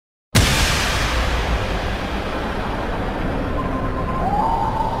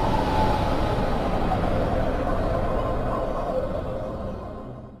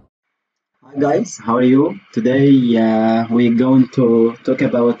Guys, how are you? Today we're going to talk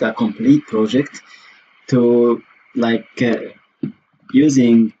about a complete project to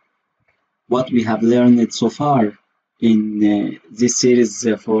using what we have learned so far in this series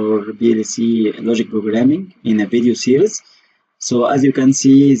for PLC logic programming in a video series. So as you can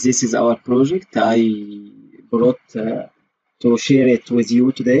see, this is our project. I brought to share it with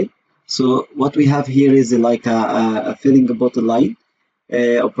you today. So what we have here is like a filling bottle line.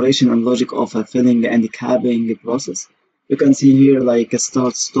 Operation and logic of a filling and capping process. You can see here like a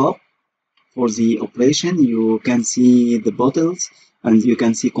start stop for the operation. You can see the bottles and you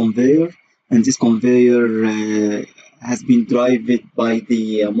can see conveyor, and this conveyor has been driven by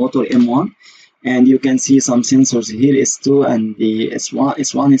the motor M1, and you can see some sensors here, S2 and the S1,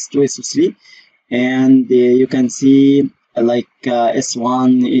 S2, S3, and you can see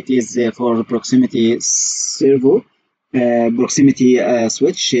S1, it is for proximity servo, proximity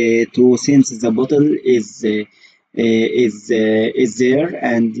switch to sense the bottle is there,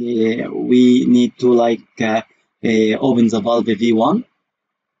 and we need to open the valve V1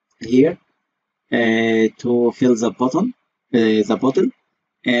 here to fill the bottle,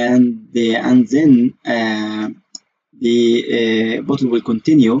 and then the bottle will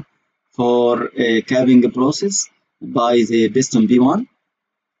continue for capping process by the piston B1,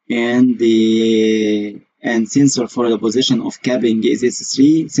 and sensor for the position of capping is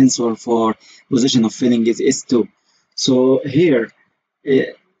S3, sensor for position of filling is S2. So here,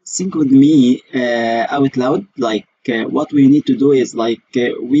 think with me out loud, what we need to do is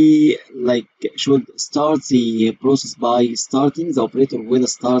we should start the process by starting, the operator will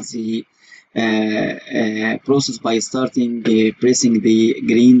start the process by starting pressing the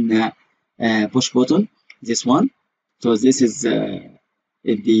green push button, this one. So this is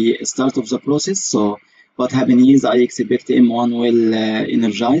the start of the process. So what happens is I expect M1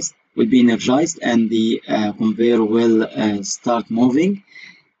 will be energized, and the conveyor will start moving,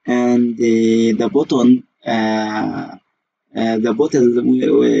 and the bottle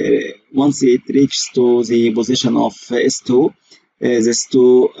once it reaches to the position of S2, this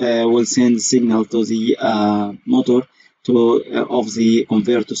 2 will send signal to the motor of the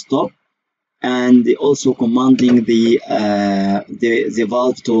conveyor to stop, and also commanding the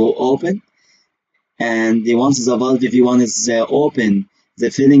valve to open. And once the valve V1 is open,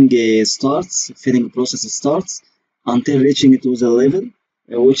 the filling process starts until reaching to the level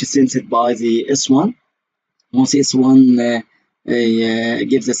which is sensed by the S1. Once S1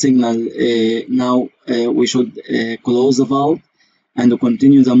 gives the signal, now we should close the valve and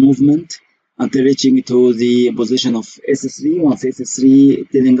continue the movement until reaching to the position of S3. Once S3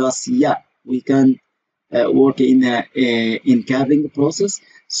 telling us, yeah, we can work in capping process,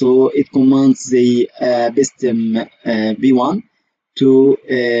 so it commands the piston B1 to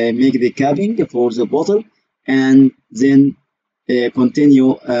make the capping for the bottle, and then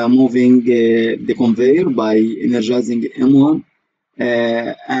continue moving the conveyor by energizing M1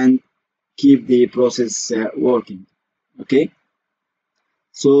 and keep the process working. Okay.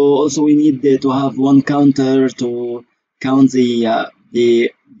 So also we need to have one counter to count the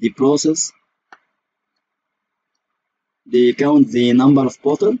process. They count the number of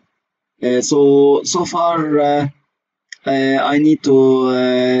bottles. So far I need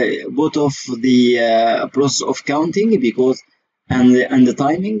to put off the process of counting because and the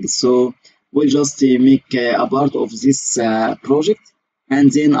timing. So we'll just make a part of this project,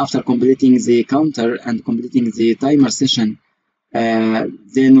 and then after completing the counter and completing the timer session,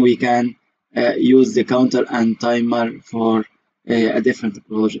 then we can use the counter and timer for a different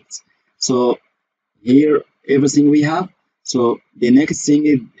project. So here everything we have. So the next thing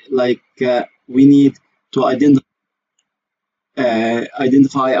is we need to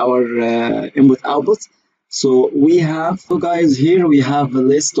identify our input output. So we have, so guys, here we have a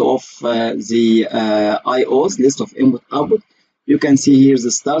list of the IOs, list of input output. You can see here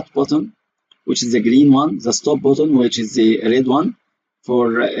the start button, which is the green one, the stop button, which is the red one, for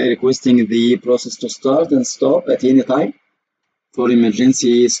requesting the process to start and stop at any time. For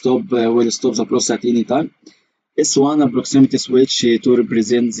emergency stop, will stop the process at any time. S1, a proximity switch to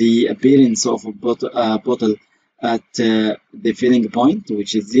represent the appearance of a bottle at the filling point,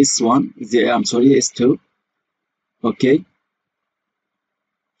 which is this one, S2. Okay.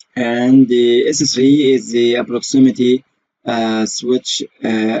 And the S3 is the proximity switch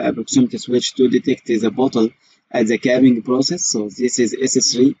to detect the bottle at the capping process. So this is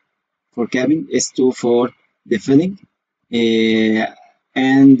S3 for capping, S2 for the filling,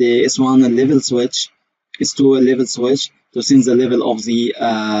 and the S1 a level switch, S2 a level switch to sense the level of the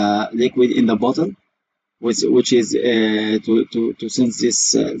liquid in the bottle, which is to sense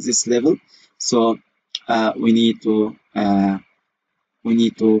this level. So we need to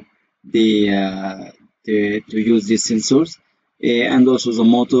to use these sensors, and also the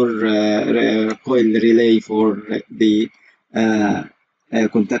motor coil relay for the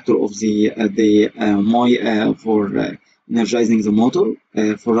contactor of the for energizing the motor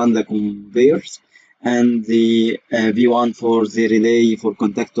for run the conveyors, and the V1 for the relay for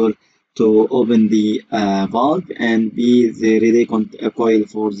contactor to open the valve, and B the relay coil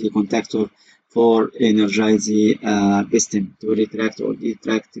for the contactor for energize the piston to retract or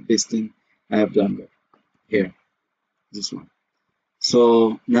detract the piston plunger. Here, this one.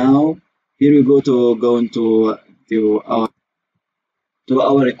 So now here we go into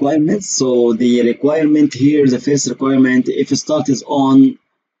our requirements. So the requirement here, the first requirement, if start is on,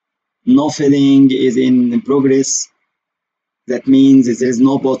 no filling is in progress, that means there is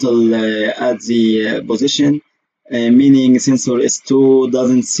no bottle at the position, meaning sensor S2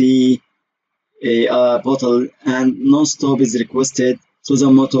 doesn't see a bottle, and no stop is requested, so the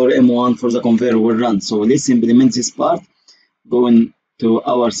motor M1 for the conveyor will run. So let's implement this part. Going to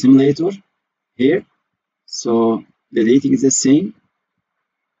our simulator here. So deleting this thing.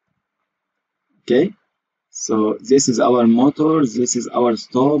 Okay. So this is our motor, this is our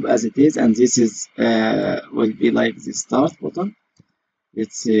stop as it is, and this is will be like the start button.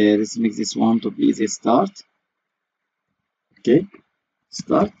 Let's make this one to be the start. Okay,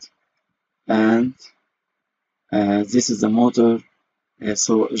 start, and this is the motor.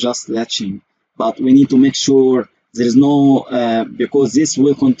 So just latching, but we need to make sure there is no because this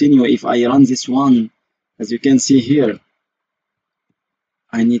will continue if I run this one. As you can see here,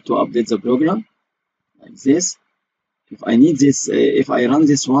 I need to update the program like this. If I need this, if I run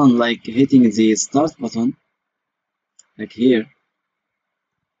this one like hitting the start button, like here,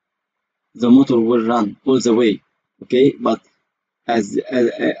 the motor will run all the way. Okay, but as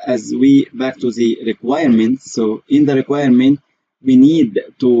we back to the requirement, so in the requirement we need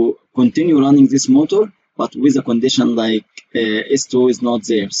to continue running this motor, but with a condition like S2 is not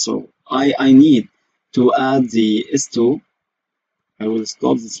there. So I need to add the S2. I will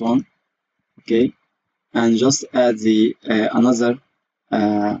stop this one. Okay, and just add the another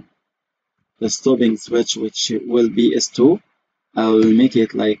the stopping switch, which will be S2. I will make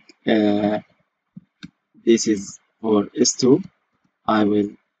it like this is for S2. I will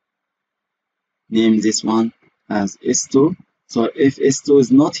name this one as S2. So if S2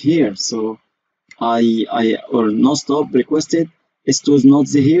 is not here, so or no stop requested, S2 is not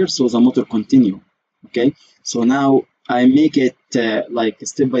here, so the motor continue. Okay, so now I make it like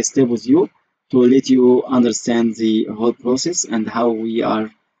step by step with you to let you understand the whole process and how we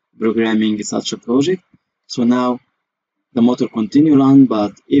are programming such a project. So now the motor continue run,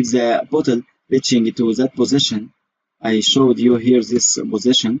 but if the bottle reaching to that position, I showed you here this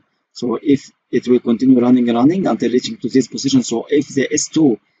position. So if it will continue running until reaching to this position. So if the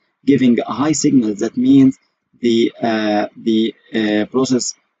S2 giving a high signal, that means the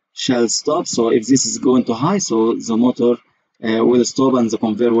process shall stop. So if this is going to high, so the motor will stop and the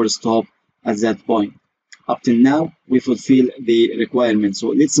conveyor will stop at that point. Up till now, we fulfill the requirement. So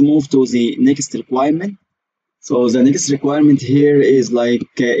let's move to the next requirement. So the next requirement here is like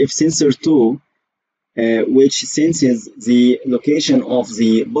if sensor 2, which senses the location of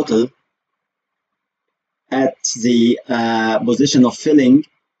the bottle at the position of filling.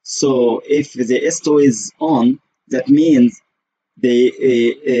 So if the S2 is on, that means there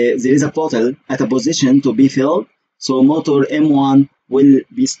is a bottle at a position to be filled. So motor M1 will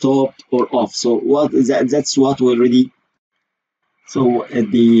be stopped or off. So what is that? That's what we already. So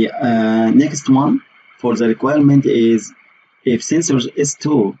the next one for the requirement is if sensor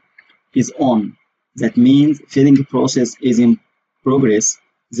S2 is on, that means filling process is in progress.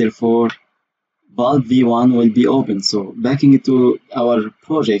 Therefore, valve V1 will be open. So backing into our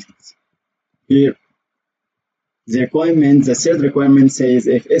project here, the third requirement says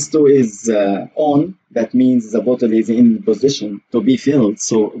if S2 is on, that means the bottle is in position to be filled.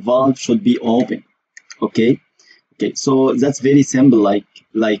 So valve should be open. Okay. Okay. So that's very simple,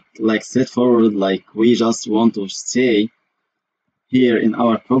 like straightforward, like we just want to say here in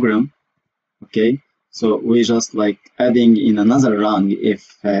our program. Okay. So we just like adding in another rung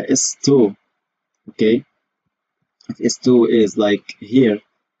if S2. Okay. If S2 is like here,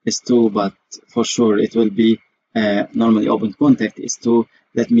 S2, but for sure it will be normally open contact S2.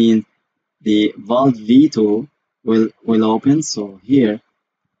 That means the valve V2 will open. So here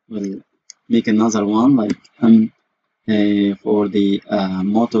we'll make another one like for the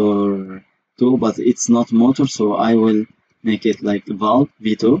motor 2, but it's not motor, so I will make it like valve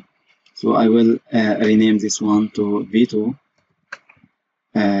V2. So I will rename this one to V2.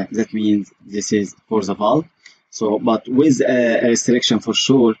 that means this is for the valve. So, but with a restriction for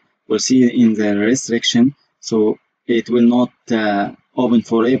sure, we'll see in the restriction, so it will not open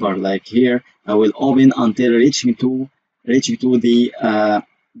forever. Like here, I will open until reaching to the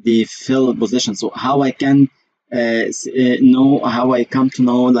fill position. So how I can know, how I come to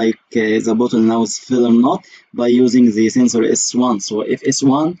know like the bottle now is fill or not, by using the sensor S1. So if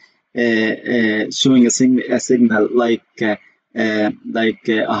S1 showing a signal like a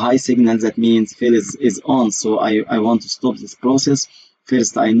high signal, that means fill is on. So I want to stop this process.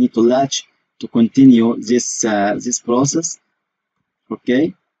 First, I need to latch to continue this process.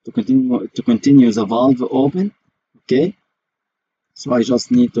 Okay, to continue the valve open. Okay, so I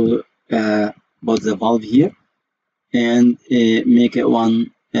just need to put the valve here and make it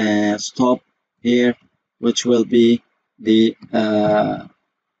one stop here, which will be the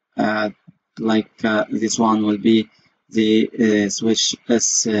this one will be the switch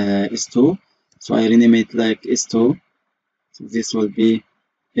S2. So I rename it like S2. So this will be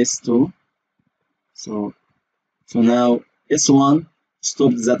S2. So now S1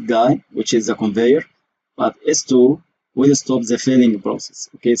 stops that guy, which is the conveyor, but S2 will stop the filling process.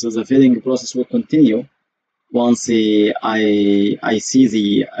 Okay, so the filling process will continue once I see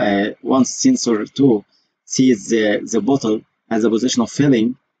the once sensor 2 sees the bottle as a position of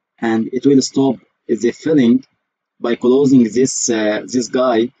filling, and it will stop the filling by closing this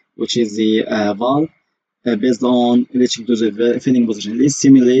guy, which is the valve, based on reaching to the filling position. Let's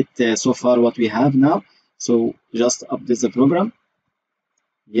simulate so far what we have now. So just update the program.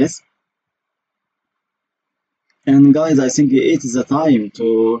 Yes. And guys, I think it is the time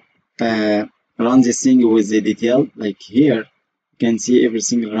to run this thing with the detail. Like here, you can see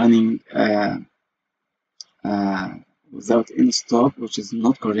everything running without any stop, which is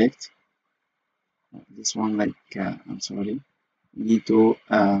not correct. This one, like I'm sorry, we need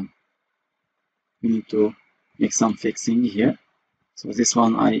to make some fixing here. So this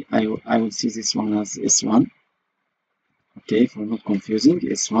one, I will see this one as S1. Okay, for not confusing,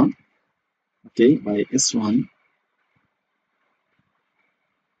 S1. Okay, by S1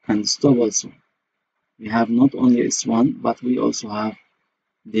 and stop also. We have not only S1, but we also have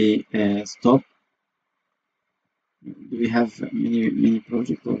the stop. Do we have many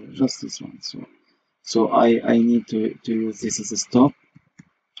projects or just this one? So I need to use this as a stop.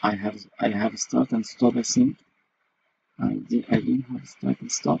 I have start and stop. I think I didn't have start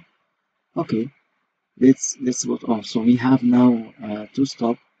and stop. Okay, let's go off. So we have now two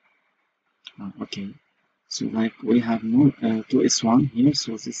stop. Okay, so like we have more two S1 here.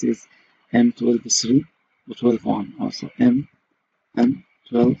 So this is M12.3, 12.1, also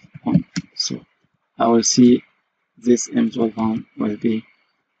M12.1. So I will see this M12.1 will be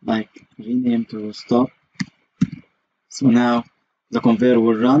like renamed to stop. So now the conveyor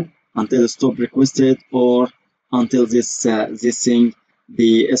will run until stop requested, or until this thing,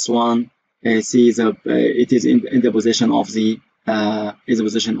 the S1 sees it is in the position of the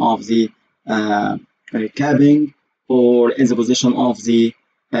cabbing, or in the position of the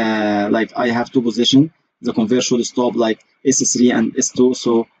like I have two positions. The conveyor should stop like S3 and S2,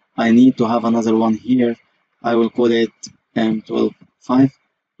 so I need to have another one here. I will call it M12.5,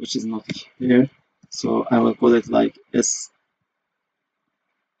 which is not here, so I will call it like S.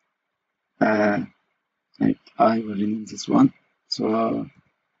 Like I will rename this one. So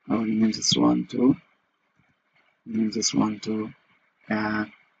I will rename this one to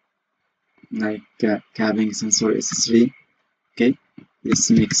like cabbing sensor S3. Okay, let's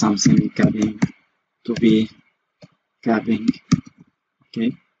make something cabbing to be cabbing.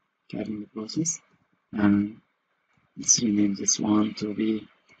 Okay, cabbing the process, and let's rename this one to be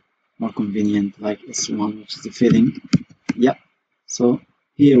more convenient, like S1, which is the filling. Yeah, so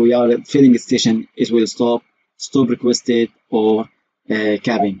here we are at filling station. It will stop requested, or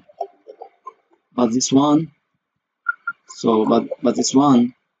cabbing. But this one, so but this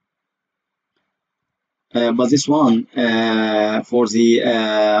one for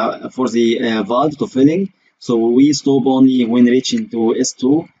the valve to filling, so we stop only when reaching to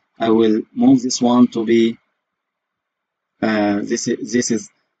S2. I will move this one to be this is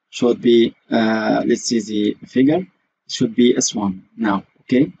should be let's see the figure. It should be S1 now.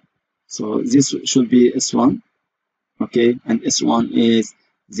 Okay, so this should be S1. Okay, and S1 is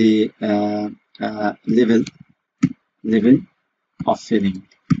the level of filling.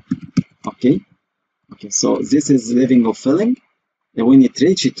 Okay, so this is level of filling. When it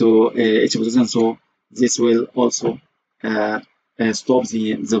reaches to each position, so this will also stop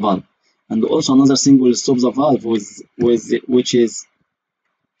the valve. And also another thing will stop the valve which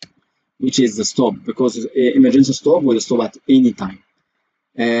is the stop, because emergency stop will stop at any time.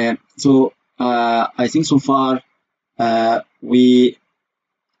 I think so far we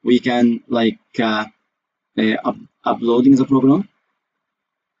can like uploading the program.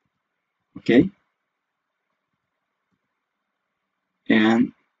 Okay,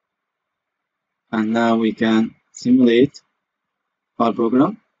 and now we can simulate our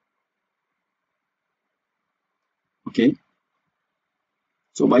program. Okay,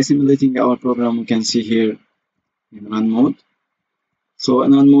 so by simulating our program, we can see here in run mode. So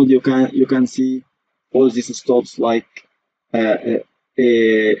in run mode, you can see all these stops like they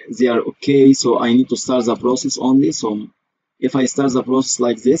are okay. So I need to start the process only. So if I start the process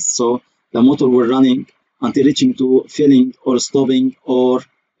like this, so the motor will running until reaching to filling or stopping or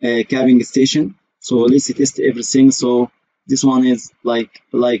capping station. So let's test everything. So this one is like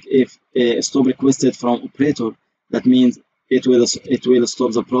if a stop requested from operator, that means it will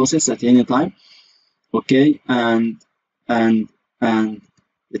stop the process at any time. Okay, and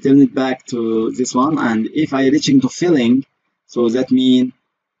return it back to this one. And if I reaching to filling, so that means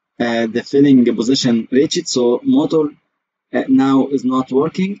the filling position reached, so motor now is not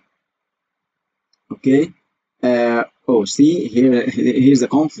working. Okay, oh, see here, here's a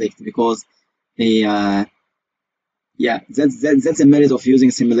conflict because yeah, that's the merit of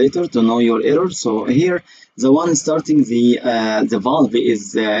using simulator to know your error. So here the one starting the valve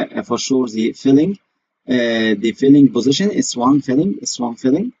is for sure the filling position is one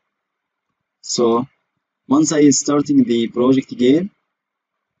filling. So once I starting the project again,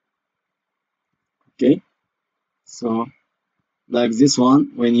 okay, so like this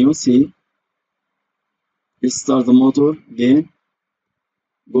one, when you see, let's start the motor again,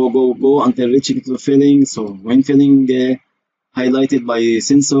 go until reaching to filling. So when filling highlighted by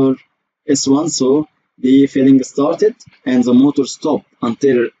sensor S1, so the filling started and the motor stopped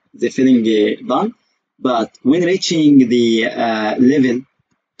until the filling done. But when reaching the level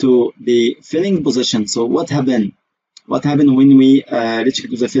to the filling position, so what happened? What happened when we reach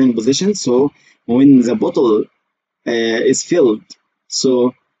to the filling position? So when the bottle is filled,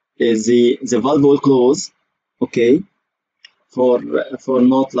 so the valve will close. Okay, for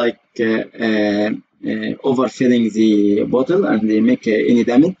not like overfilling the bottle and they make any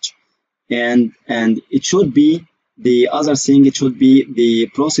damage. And it should be the other thing. It should be the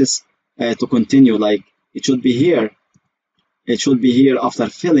process to continue. Like it should be here. It should be here after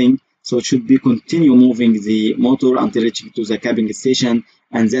filling. So it should be continue moving the motor until reaching to the capping station,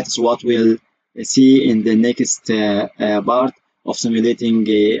 and that's what we'll see in the next part of simulating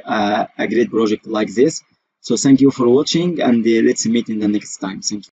a great project like this. So thank you for watching, and let's meet in the next time. Thank you.